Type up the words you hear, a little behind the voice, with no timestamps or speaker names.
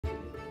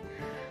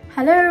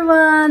Hello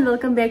everyone,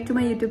 welcome back to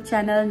my YouTube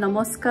channel.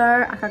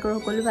 Namaskar, akakoro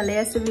hokolu bhale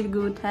ase with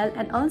good health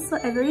and also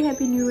a very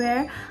happy new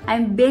year.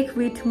 I'm back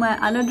with my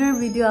another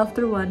video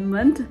after 1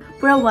 month.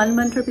 Pura 1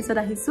 month er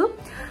pisot ahisu.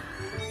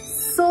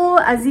 So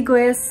aji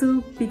goi asu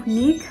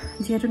picnic,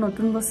 jehetu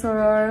notun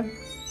bosoror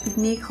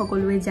picnic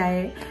hokolue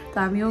jaye.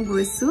 To amiyo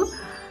goisu.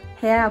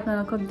 Heya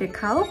apnalokok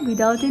dekhao.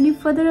 Without any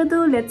further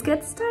ado, let's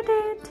get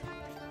started.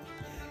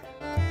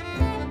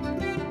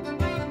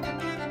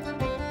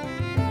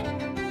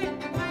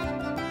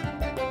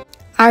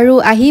 আৰু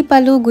আহি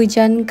পালো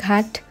গুইজান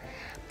ঘাট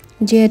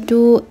যেহেতু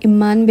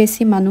ইমান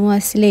বেছি মানুহ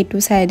আছিল এটু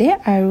সাইডে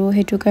আৰু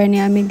হেতু কাৰণে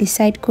আমি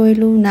ডিসাইড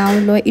কৰিলো নাও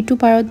লৈ ইটু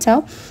পাৰত যাও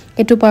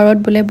এটু পাৰত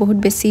বলে বহুত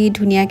বেছি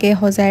ধুনিয়াকে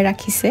হজাই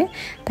ৰাখিছে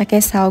তাকে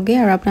চাওগে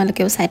আৰু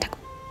আপোনালোকেও চাই থাকক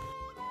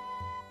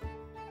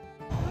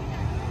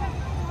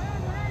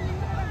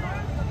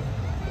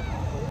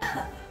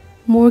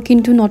মোৰ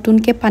কিন্তু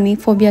নতুনকে পানী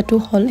ফোবিয়াটো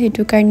হল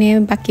হেতু কাৰণে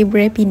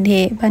বাকিবোৰে পিন্ধে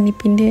বা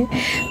নিপিন্ধে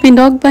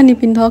পিন্ধক বা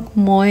নিপিন্ধক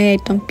মই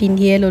একদম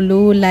পিন্ধিয়ে ললো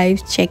লাইফ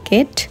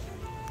জ্যাকেট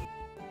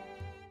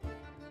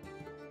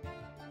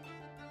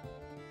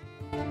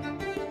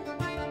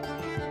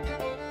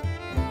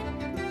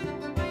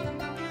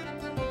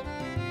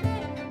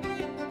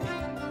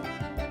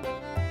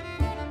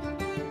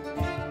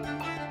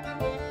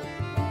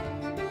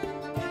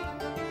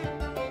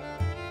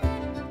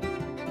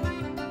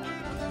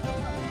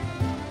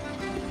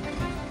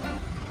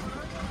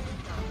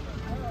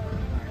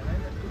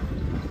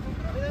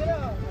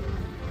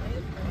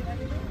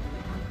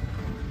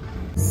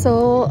So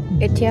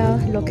etia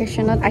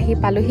locationত আহি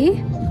পালোহি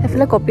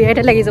এফালে কপিৰাইট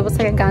লাগি যাব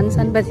সকে গান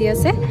সান বাজি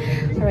আছে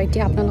আৰু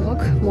এতিয়া আপোনালোকক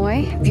মই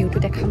ভিউটো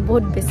দেখাম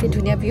বহুত বেছি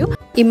ধুনিয়া ভিউ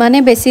ইমানে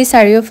বেছি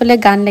চাৰিওফালে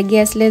গান লাগি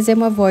আছিল যে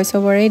মই ভয়েস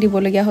ওভাৰে দিব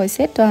লগা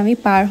হৈছে তো আমি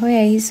পাৰ হৈ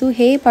আহিছো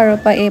হেই পাৰৰ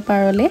পৰা এ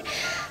পাৰলে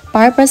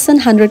পাৰ পাৰসন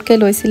 100 কে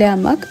লৈছিলে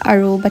আমাক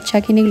আৰু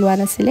বাচ্চাখিনিক লোৱা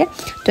নাছিলে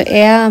তো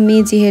এয়া আমি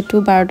যেহেতু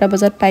 12টা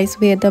বজাত পাইছো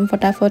একদম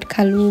ফটাফট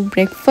খালু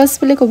ব্ৰেকফাষ্ট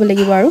বুলি ক'ব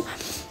লাগিব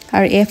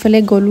আৰু এফালে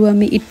গলু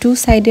আমি ইটু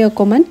সাইডে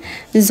অকমান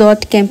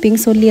জট কেম্পিং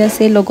চলি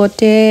আছে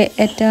লগতে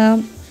এটা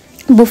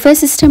বুফে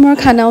সিস্টেমৰ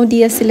খানাও দি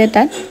আছিল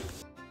তাত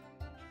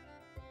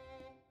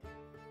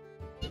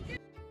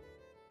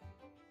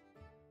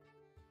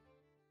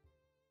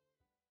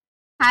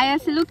খাই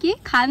আছিলো কি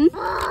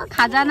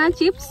খাজানা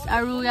চিপস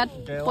আৰু ইয়াত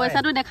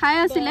পইচাটো দেখাই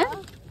আছিল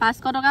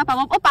 500 টকা পাব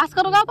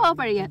 500 টকা পাব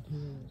পাৰি ইয়াত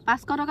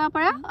 500 টকাৰ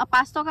পৰা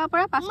 5 টকাৰ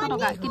পৰা 500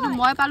 টকা কিন্তু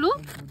মই পালো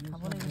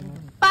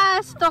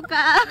 5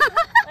 টকা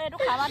এটো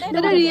খাবা দে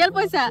এটা ৰিয়েল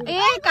পইচা এ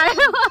কাৰে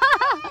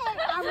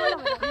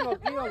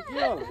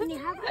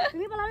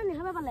তুমি পালালে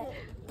নিহাবে পালে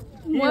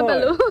মই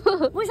পালো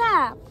পইচা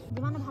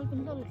যিমান ভাল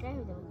পিনটো লুকাই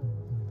হৈ যাব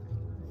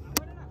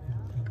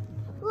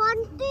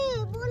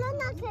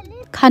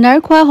খানাৰ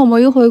খোৱা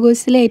সময়ো হৈ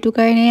গৈছিল এটো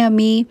কাৰণে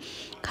আমি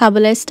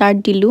খাবলৈ ষ্টাৰ্ট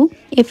দিলু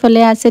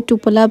এফালে আছে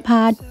টুপলা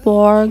ভাত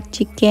পৰ্ক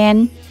চিকেন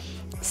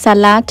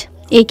সালাড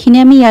এইখিনি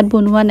আমি ইয়াত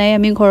বনোৱা নাই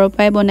আমি ঘৰৰ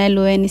পৰাই বনাই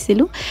লৈ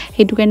আনিছিলো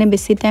হেতু কাৰণে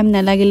বেছি টাইম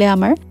নালাগিলে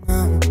আমাৰ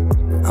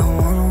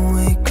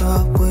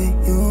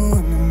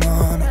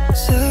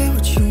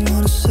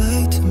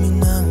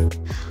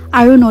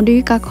আৰু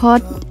নদীৰ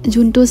কাষত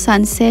যোনটো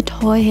সানসেট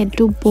হয়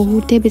হেতু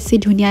বহুতে বেছি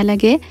ধুনিয়া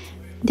লাগে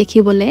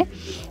দেখিবলে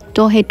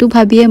তো হেতু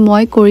ভাবিয়ে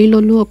মই কৰি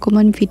ললো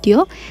অকমান ভিডিও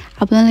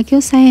আপোনালোকেও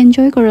চাই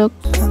এনজয় কৰক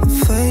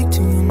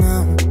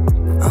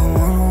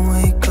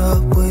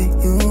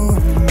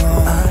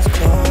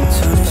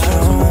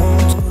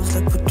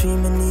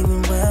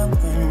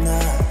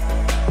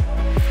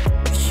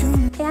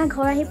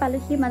ঘৰ আহি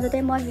পালোহি মাজতে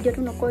মই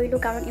ভিডিওটো নকৰিলো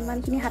কাৰণ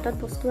ইমানখিনি হাতত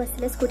বস্তু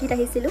আছিল স্কুটিত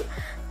আহিছিলো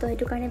তো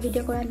হেতু কাৰণে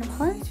ভিডিও কৰা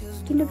নহল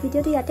কিন্তু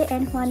ভিডিওটো ইয়াতে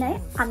এন্ড হোৱা নাই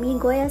আমি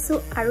গৈ আছো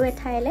আৰু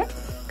এঠাইলে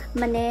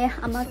মানে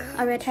আমাক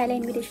আৰু এঠাইলে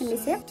ইনভিটেশন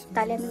দিছে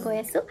তালে আমি গৈ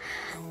আছো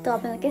তো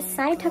আপোনালোকে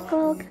চাই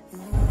থাকক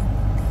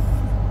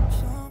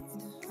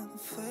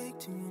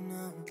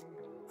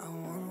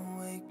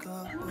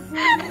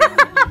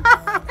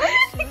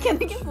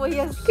কেনেকৈ বহি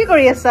আছা কি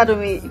কৰি আছা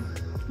তুমি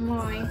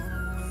মই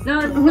No.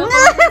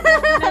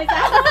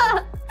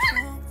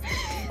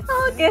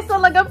 Oh, कैसा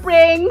लगा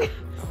प्रैंक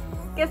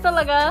कैसा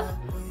लगा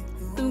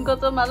तुमको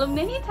तो मालूम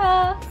नहीं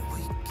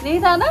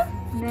था ना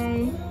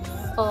नहीं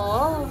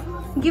oh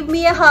give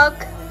me a hug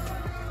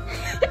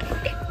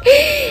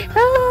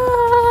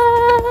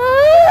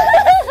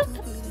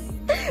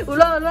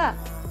উলা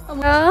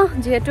আমরা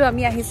যেহেতু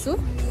আমি আহিছো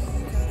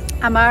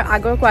আমাৰ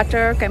আগৰ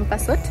কোৱাৰ্টাৰ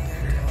কেম্পাছত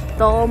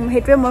তো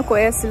হেতুৱে মই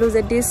কৈ আছিলো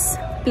যে this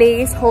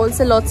place holds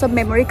a lots of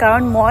memory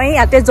কারণ মই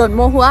ইয়াতে জন্ম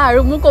হোৱা আৰু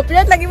মোৰ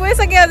কপিৰাইট লাগিবই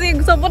সকে আজি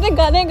সবতে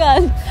গান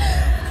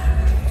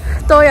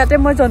তো ইয়াতে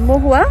মই জন্ম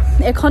হোৱা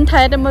এখন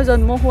ঠাইতে মই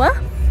জন্ম হোৱা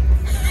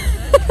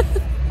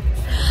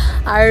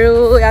আৰু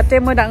ইয়াতে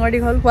মই ডাঙৰ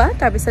দীঘল হোৱা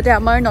তাৰ পিছতে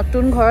আমাৰ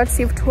নতুন ঘৰত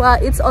শিফট হোৱা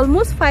ইটস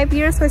অলমোস্ট 5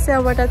 years হৈছে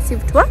আমাৰ তাত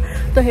শিফট হোৱা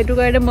তো হেতু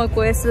কাৰণে মই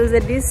কৈ আছিলো যে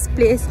this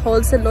place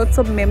holds a lots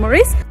of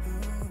memories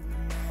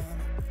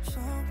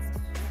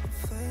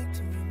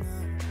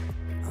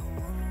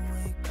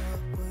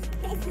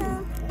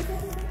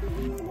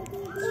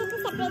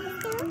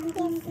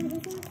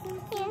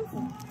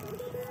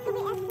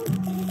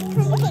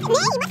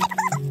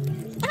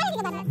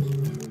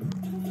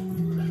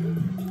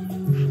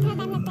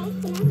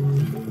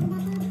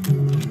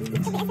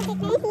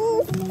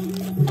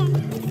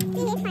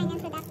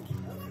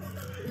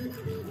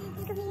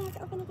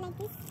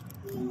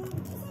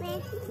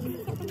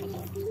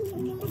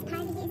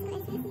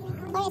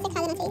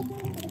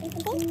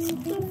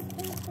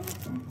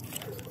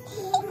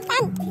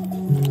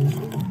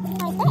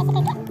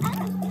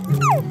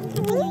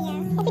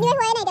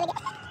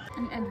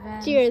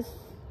Cheers.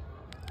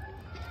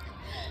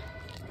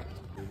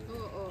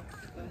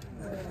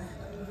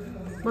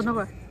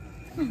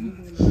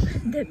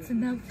 That's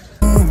enough.